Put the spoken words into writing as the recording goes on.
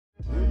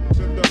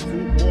To the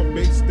fruit more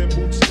based than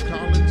Boots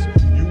Collins.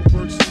 You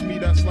versus me,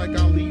 that's like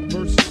Ali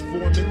versus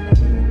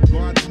Foreman.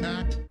 God's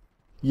act.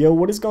 Yo,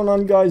 what is going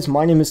on, guys?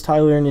 My name is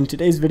Tyler, and in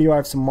today's video I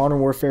have some Modern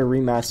Warfare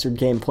Remastered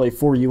gameplay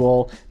for you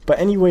all. But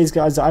anyways,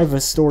 guys, I have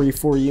a story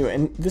for you,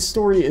 and this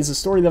story is a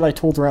story that I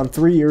told around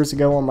 3 years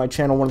ago on my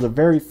channel, one of the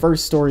very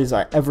first stories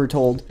I ever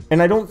told.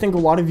 And I don't think a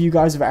lot of you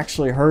guys have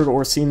actually heard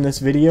or seen this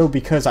video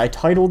because I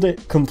titled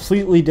it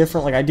completely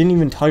different. Like, I didn't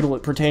even title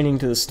it pertaining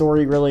to the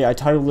story, really. I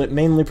titled it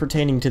mainly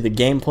pertaining to the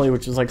gameplay,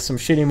 which is like some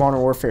shitty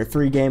Modern Warfare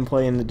 3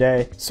 gameplay in the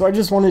day. So I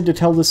just wanted to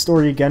tell this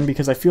story again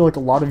because I feel like a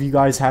lot of you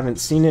guys haven't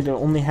seen it. It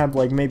only had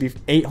like maybe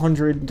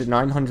 800 to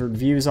 900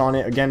 views on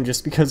it, again,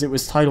 just because it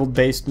was titled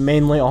based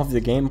mainly off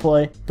the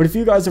gameplay. But if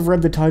you guys have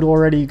read the title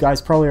already, you guys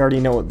probably already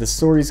know what this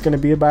story is going to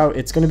be about.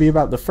 It's going to be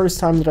about the first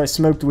time that I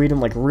smoked weed and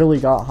like really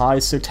got high,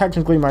 so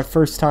technically my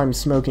first time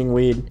smoking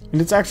weed.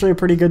 And it's actually a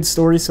pretty good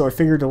story, so I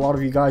figured a lot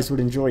of you guys would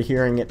enjoy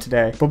hearing it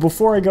today. But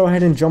before I go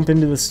ahead and jump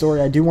into the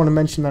story, I do want to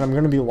mention that I'm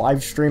going to be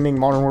live streaming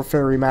Modern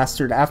Warfare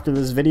Remastered after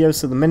this video,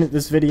 so the minute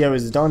this video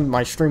is done,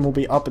 my stream will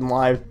be up and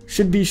live.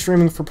 Should be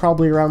streaming for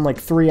probably around like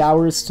 3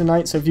 hours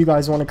tonight, so if you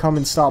guys want to come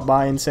and stop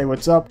by and say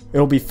what's up,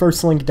 it'll be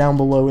first link down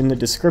below in the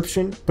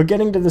description. But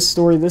getting to the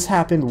story, this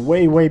happened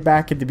way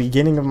back at the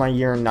beginning of my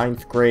year in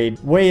 9th grade,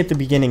 way at the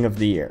beginning of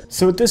the year.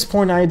 So at this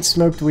point I had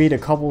smoked weed a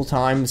couple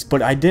times,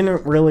 but I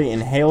didn't really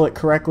inhale it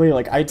correctly.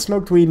 Like, I'd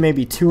smoked weed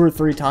maybe 2 or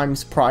 3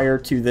 times prior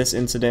to this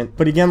incident,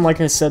 but again, like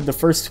I said, the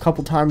first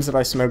couple times that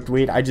I smoked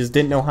weed, I just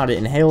didn't know how to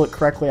inhale it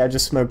correctly. I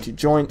just smoked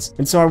joints,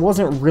 and so I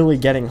wasn't really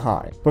getting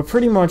high. But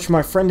pretty much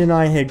my friend and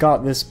I had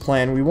got this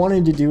plan. We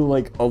wanted to do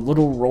like a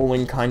little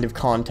rolling kind of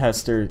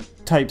contest or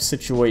type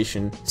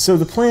situation. So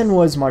the plan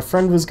was my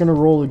friend was going to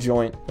roll a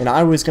joint and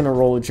I was going to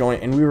roll a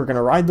joint, and we were going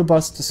to ride the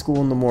bus to school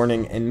in the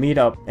morning and meet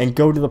up and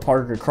go to the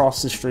park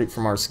across the street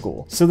from our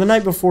school. So the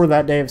night before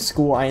that day of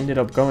school, I ended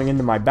up going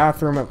into my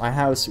bathroom at my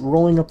house,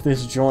 rolling up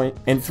this joint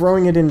and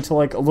throwing it into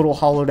like a little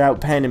hollowed out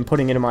pen and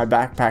putting it in my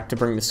backpack to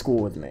bring to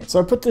school with me. So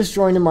I put this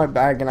joint in my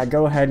bag and I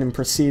go ahead and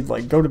proceed,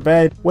 like, go to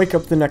bed, wake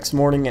up the next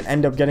morning, and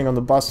end up getting on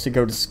the bus to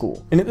go to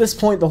school. And at this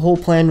point the whole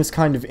plan was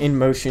kind of in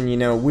motion, you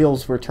know,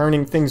 wheels were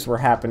turning, things were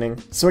happening.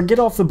 So I get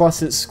off the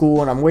bus at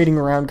school and I'm waiting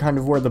around kind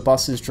of where the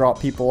buses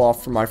drop people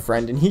off for my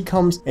friend, and he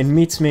comes and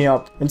meets me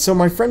up. And so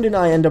my friend and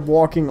I end up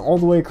walking all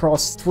the way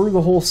across through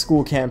the whole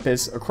school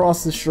campus,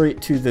 across the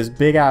street to this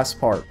big ass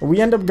park. And we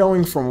end up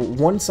going from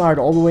one side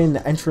all the way in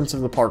the entrance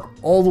of the park,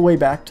 all the way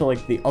back to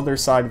like the other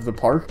side of the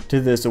park, to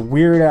this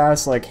weird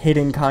ass like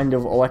hidden kind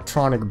of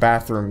electronic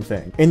bathroom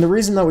thing. And the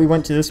reason that we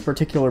went to this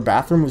particular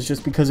bathroom was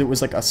just because it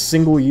was like a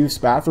single use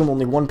bathroom,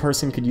 only one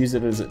person could use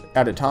it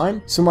at a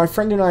time. So my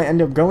friend and I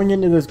end up going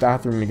into this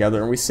bathroom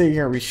together, and we sit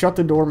here, we shut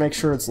the door, make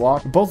sure it's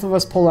locked, both of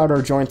us pull out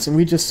our joints, and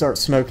we just start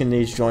smoking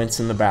these joints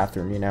in the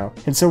bathroom, you know.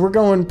 And so we're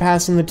going,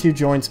 passing the 2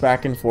 joints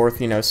back and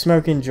forth, you know,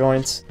 smoking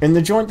joints. And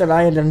the joint that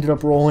I had ended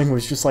up rolling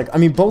was just like, I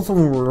mean, both of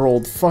them were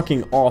rolled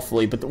fucking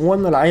awfully, but the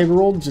one that I had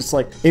rolled, just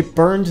like, it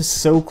burned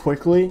so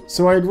quickly.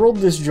 So I had rolled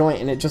this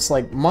joint and it just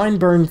like, mine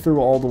burned through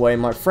all the way.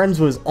 My friend's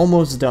was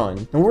almost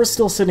done, and we're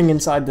still sitting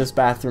inside this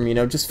bathroom, you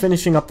know, just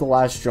finishing up the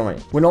last joint,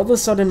 when all of a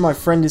sudden my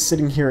friend is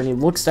sitting here and he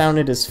looks down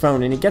at his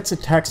phone and he gets a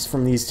text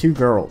from these 2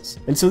 girls.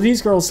 And so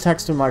these girls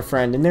texted my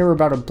friend, and they were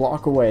about a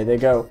block away. They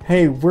go,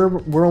 hey,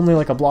 we're only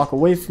like a block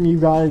away from you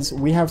guys,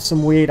 we have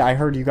some weed, I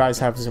heard you guys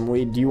have some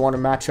weed, do you want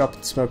to match up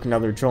and smoke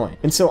another joint?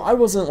 And so I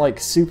wasn't like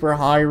super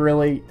high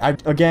really. I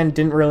again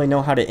didn't really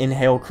know how to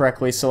inhale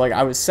correctly, so like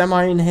I was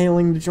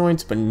semi-inhaling the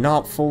joints but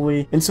not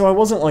fully, and so I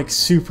wasn't like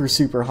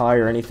super high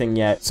or anything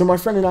yet. So my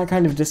friend and I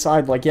kind of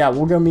decide like, yeah,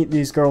 we'll go meet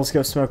these girls,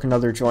 go smoke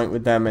another joint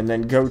with them, and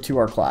then go to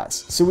our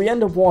class. So we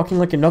end up walking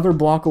like another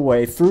block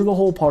away through the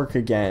whole park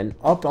again,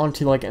 up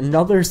onto like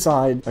another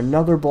side,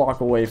 another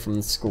block away from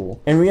the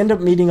school, and we end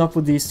up meeting up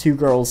with these 2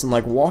 girls and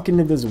like walk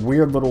into this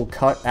weird little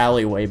cut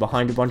alleyway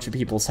behind a bunch of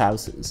people's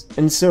houses.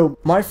 And so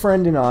my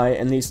friend and I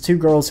and these 2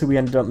 girls who we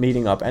ended up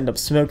meeting up end up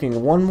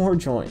smoking one more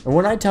joint, and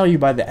when I tell you,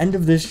 by the end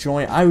of this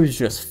joint I was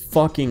just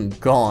fucking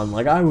gone.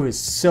 Like, I was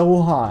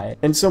so high.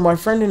 And so my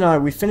friend and I,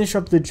 we finish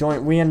up the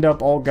joint, we end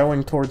up all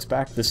going towards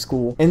back to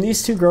school, and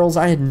these 2 girls,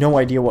 I had no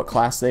idea what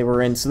class they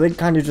were in, so they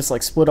kind of just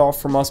like split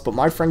off from us. But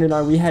my friend and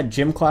I, we had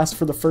gym class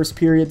for the first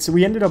period, so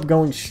we ended up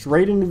going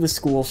straight into the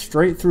school,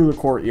 straight through the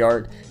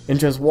courtyard, and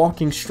just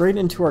walking straight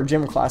into our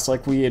gym class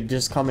like we had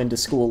just come into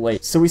school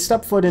late. So we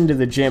stepped foot into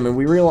the gym and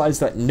we realized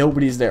that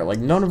nobody's there, like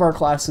none of our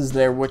classes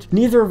there, which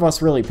neither of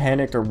us really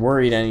panicked or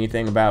worried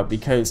anything about,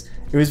 because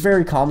it was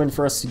very common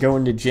for us to go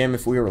into gym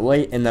if we were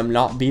late and them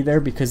not be there,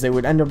 because they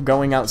would end up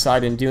going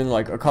outside and doing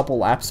like a couple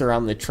laps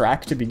around the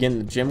track to begin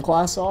the gym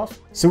class off.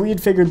 So we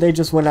had figured they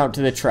just went out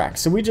to the track.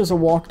 So we just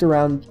walked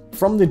around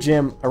from the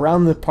gym,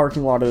 around the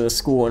parking lot of the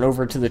school, and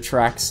over to the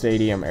track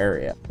stadium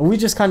area. And we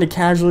just kind of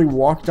casually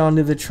walked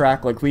onto the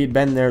track like we had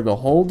been there the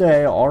whole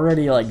day,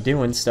 already like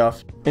doing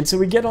stuff. And so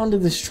we get onto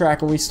this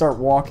track and we start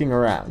walking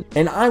around.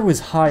 And I was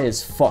high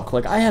as fuck.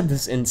 Like I had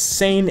this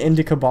insane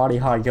indica body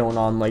high going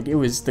on. Like it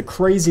was the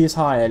craziest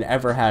high I'd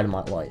ever had in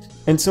my life.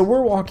 And so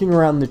we're walking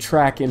around the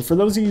track, and for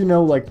those of you who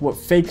know like what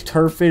fake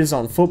turf is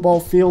on football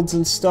fields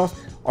and stuff,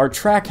 our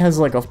track has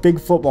like a big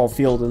football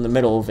field in the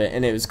middle of it,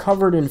 and it was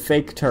covered in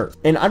fake turf.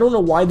 And I don't know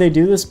why they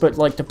do this, but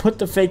like to put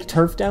the fake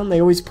turf down, they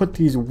always put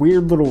these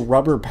weird little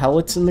rubber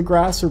pellets in the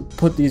grass, or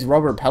put these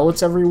rubber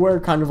pellets everywhere,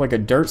 kind of like a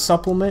dirt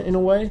supplement in a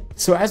way.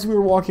 So as we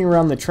were walking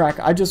around the track,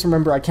 I just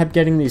remember I kept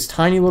getting these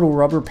tiny little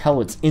rubber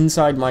pellets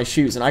inside my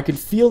shoes, and I could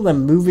feel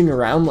them moving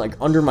around like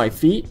under my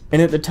feet. And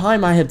at the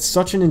time I had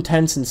such an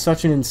intense and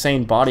such an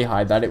insane body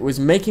high that it was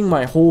making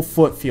my whole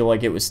foot feel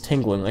like it was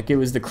tingling. Like it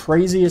was the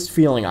craziest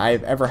feeling I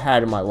have ever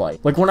had in my life.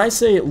 Like when I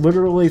say it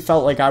literally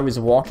felt like I was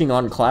walking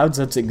on clouds,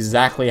 that's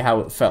exactly how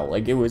it felt.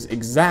 Like it was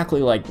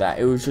exactly like that.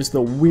 It was just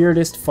the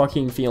weirdest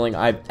fucking feeling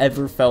I've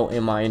ever felt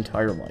in my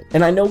entire life.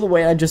 And I know the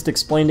way I just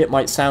explained it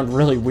might sound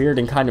really weird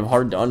and kind of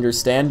hard to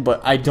understand,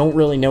 but I don't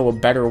really know a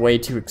better way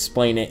to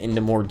explain it into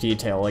more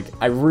detail. Like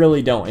I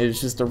really don't. It's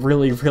just a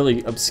really,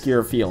 really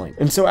obscure feeling.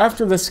 And so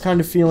after this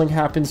kind of feeling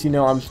happens, you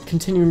know, I'm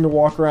continuing to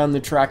walk around the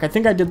track. I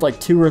think I did like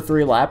 2 or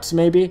 3 laps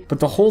maybe, but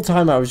the whole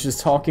time I was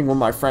just talking with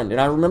my friend. And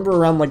I remember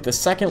around like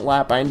the second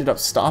lap, I ended up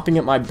stopping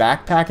at my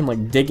backpack and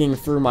like digging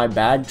through my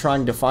bag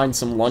trying to find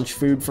some lunch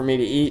food for me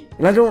to eat.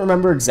 And I don't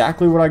remember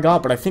exactly what I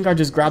got, but I think I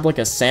just grabbed like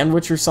a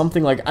sandwich or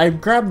something. Like I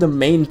grabbed the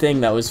main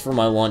thing that was for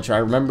my lunch, I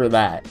remember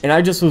that. And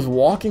I just was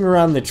walking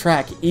around the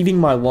track eating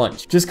my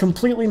lunch, just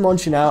completely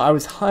munching out. I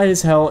was high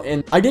as hell,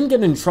 and I didn't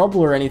get in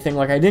trouble or anything.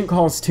 Like I didn't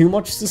cause too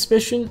much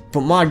suspicion,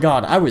 but my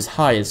god, I was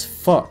high as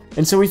fuck.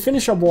 And so we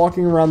finish up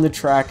walking around the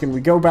track and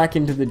we go back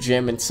into the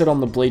gym and sit on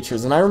the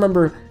bleachers. And I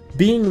remember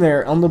being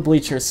there on the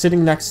bleachers,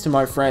 sitting next to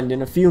my friend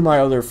and a few of my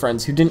other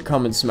friends who didn't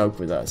come and smoke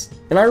with us.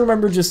 And I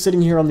remember just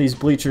sitting here on these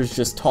bleachers,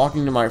 just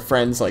talking to my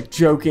friends, like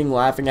joking,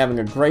 laughing, having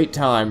a great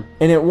time.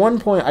 And at one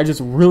point, I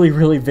just really,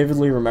 really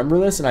vividly remember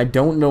this, and I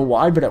don't know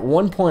why, but at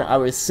one point I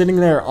was sitting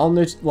there on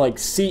the like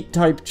seat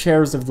type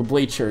chairs of the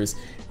bleachers.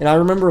 And I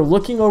remember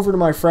looking over to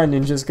my friend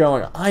and just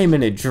going, I am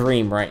in a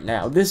dream right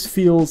now. This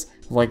feels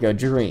like a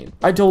dream.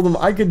 I told him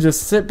I could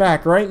just sit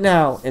back right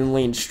now and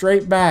lean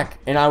straight back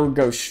and I would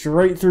go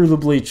straight through the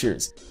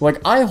bleachers. Like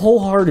I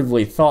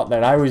wholeheartedly thought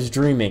that I was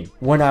dreaming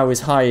when I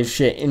was high as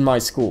shit in my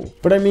school.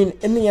 But I mean,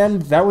 in the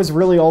end, that was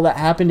really all that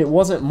happened. It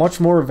wasn't much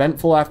more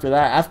eventful after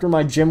that. After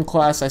my gym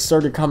class, I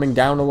started coming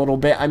down a little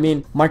bit. I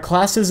mean, my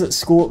classes at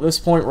school at this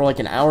point were like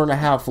an hour and a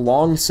half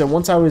long, so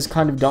once I was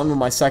kind of done with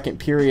my second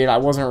period, I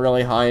wasn't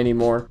really high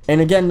anymore.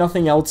 And again,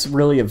 nothing else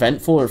really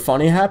eventful or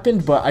funny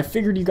happened, but I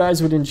figured you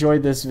guys would enjoy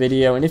this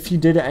video. And if you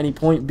did at any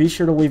point, be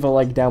sure to leave a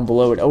like down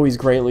below. It always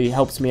greatly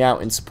helps me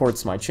out and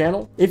supports my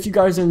channel. If you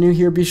guys are new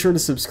here, be sure to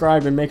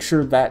subscribe and make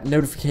sure that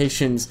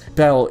notifications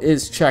bell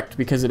is checked,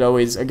 because it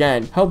always,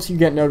 again, helps you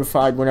get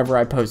notified whenever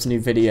I post new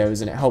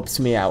videos, and it helps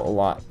me out a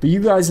lot. But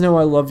you guys know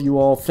I love you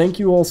all. Thank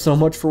you all so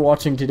much for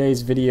watching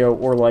today's video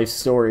or life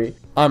story.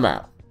 I'm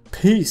out.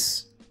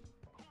 Peace.